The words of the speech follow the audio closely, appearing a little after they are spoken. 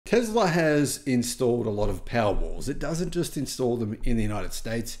Tesla has installed a lot of Powerwalls. It doesn't just install them in the United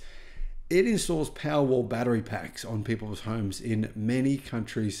States. It installs Powerwall battery packs on people's homes in many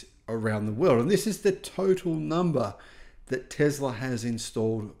countries around the world. And this is the total number that Tesla has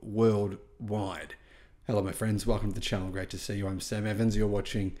installed worldwide. Hello, my friends. Welcome to the channel. Great to see you. I'm Sam Evans. You're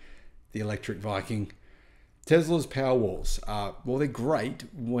watching the Electric Viking. Tesla's Powerwalls are, well, they're great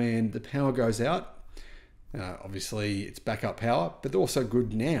when the power goes out. Obviously, it's backup power, but they're also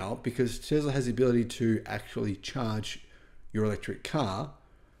good now because Tesla has the ability to actually charge your electric car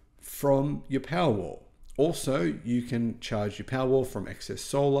from your Powerwall. Also, you can charge your Powerwall from excess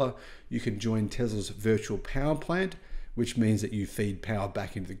solar. You can join Tesla's virtual power plant, which means that you feed power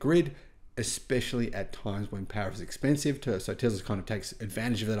back into the grid, especially at times when power is expensive. So Tesla kind of takes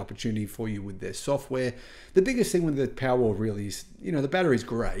advantage of that opportunity for you with their software. The biggest thing with the Powerwall really is, the battery's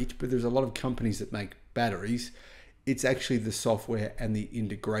great, but there's a lot of companies that make batteries. It's actually the software and the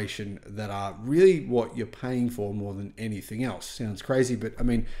integration that are really what you're paying for more than anything else. Sounds crazy, but I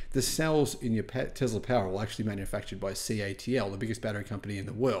mean, the cells in your Tesla Powerwall are actually manufactured by CATL, the biggest battery company in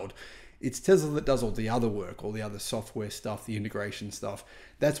the world. It's Tesla that does all the other work, all the other software stuff, the integration stuff.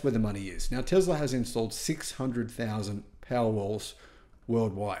 That's where the money is. Now, Tesla has installed 600,000 Powerwalls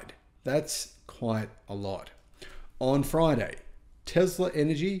worldwide. That's quite a lot. On Friday, Tesla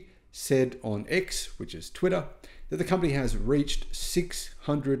Energy said on X, which is Twitter, that the company has reached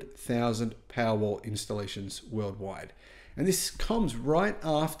 600,000 Powerwall installations worldwide. And this comes right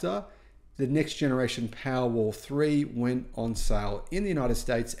after the next generation Powerwall 3 went on sale in the United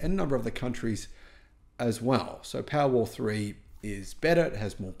States and a number of other countries as well. So Powerwall 3 is better, it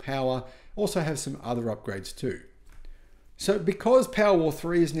has more power, also has some other upgrades too. So because Powerwall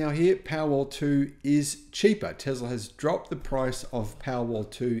 3 is now here, Powerwall 2 is cheaper. Tesla has dropped the price of Powerwall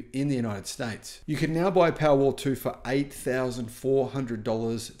 2 in the United States. You can now buy Powerwall 2 for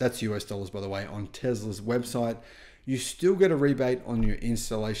 $8,400. That's US dollars, by the way, on Tesla's website. You still get a rebate on your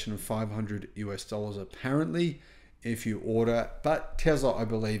installation of $500 US apparently if you order, but Tesla, I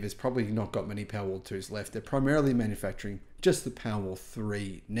believe, has probably not got many Powerwall 2s left. They're primarily manufacturing just the Powerwall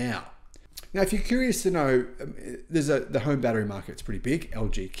 3 now. Now, if you're curious to know, the home battery market's pretty big.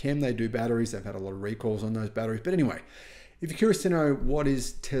 LG Chem, they do batteries. They've had a lot of recalls on those batteries. But anyway, if you're curious to know what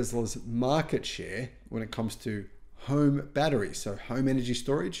is Tesla's market share when it comes to home batteries, so home energy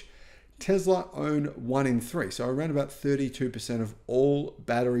storage, Tesla own 1 in 3. So around about 32% of all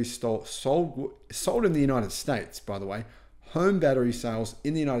batteries sold in the United States, by the way, home battery sales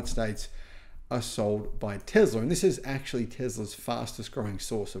in the United States are sold by Tesla. And this is actually Tesla's fastest growing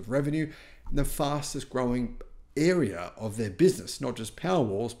source of revenue, and the fastest growing area of their business, not just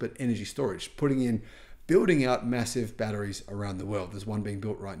Powerwalls, but energy storage, building out massive batteries around the world. There's one being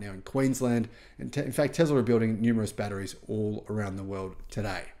built right now in Queensland. And in fact, Tesla are building numerous batteries all around the world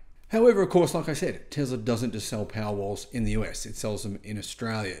today. However, of course, like I said, Tesla doesn't just sell Powerwalls in the US. It sells them in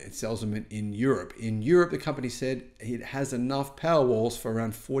Australia. It sells them in Europe. In Europe, the company said it has enough Powerwalls for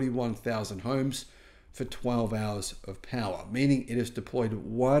around 41,000 homes for 12 hours of power, meaning it has deployed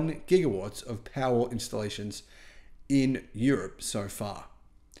 1 gigawatts of power installations in Europe so far.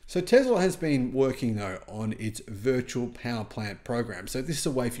 So Tesla has been working, though, on its virtual power plant program. So this is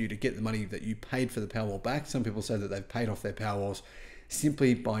a way for you to get the money that you paid for the Powerwall back. Some people say that they've paid off their Powerwalls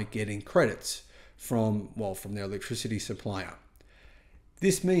simply by getting credits from their electricity supplier.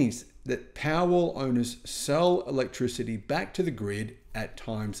 This means that Powerwall owners sell electricity back to the grid at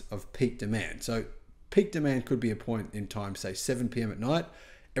times of peak demand. So peak demand could be a point in time, say 7 p.m. at night.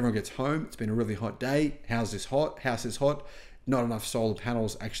 Everyone gets home. It's been a really hot day. House is hot. Not enough solar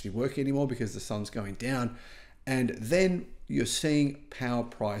panels actually work anymore because the sun's going down. And then you're seeing power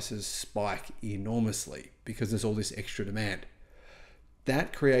prices spike enormously because there's all this extra demand.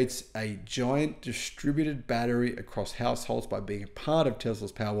 That creates a giant distributed battery across households. By being a part of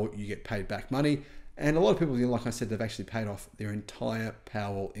Tesla's Powerwall, you get paid back money. And a lot of people, like I said, they've actually paid off their entire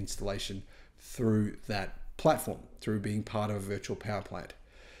Powerwall installation through that platform, through being part of a virtual power plant.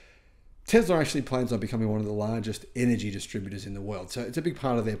 Tesla actually plans on becoming one of the largest energy distributors in the world. So it's a big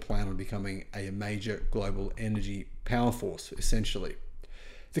part of their plan on becoming a major global energy power force, essentially.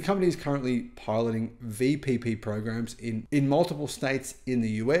 The company is currently piloting VPP programs in multiple states in the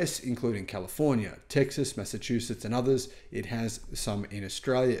US, including California, Texas, Massachusetts, and others. It has some in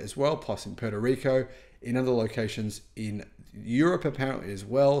Australia as well, plus in Puerto Rico, in other locations in Europe apparently as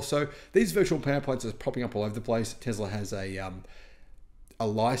well. So these virtual power plants are popping up all over the place. Tesla has a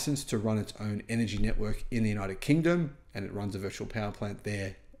license to run its own energy network in the United Kingdom, and it runs a virtual power plant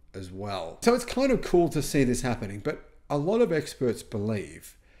there as well. So it's kind of cool to see this happening, but a lot of experts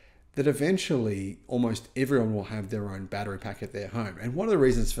believe that eventually almost everyone will have their own battery pack at their home. And one of the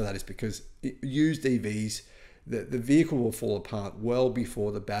reasons for that is because used EVs, the vehicle will fall apart well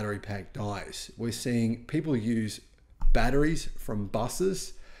before the battery pack dies. We're seeing people use batteries from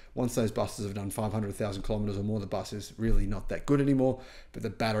buses. Once those buses have done 500,000 kilometers or more, the bus is really not that good anymore, but the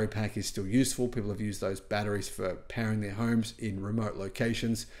battery pack is still useful. People have used those batteries for powering their homes in remote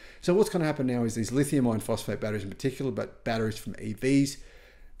locations. So what's going to happen now is these lithium iron phosphate batteries in particular, but batteries from EVs,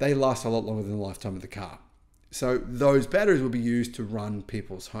 they last a lot longer than the lifetime of the car. So those batteries will be used to run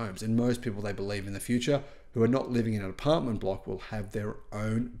people's homes. And most people, they believe in the future, who are not living in an apartment block, will have their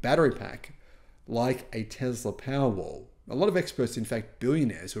own battery pack, like a Tesla Powerwall. A lot of experts, in fact,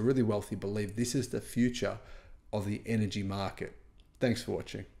 billionaires who are really wealthy, believe this is the future of the energy market. Thanks for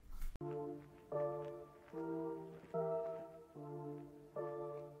watching.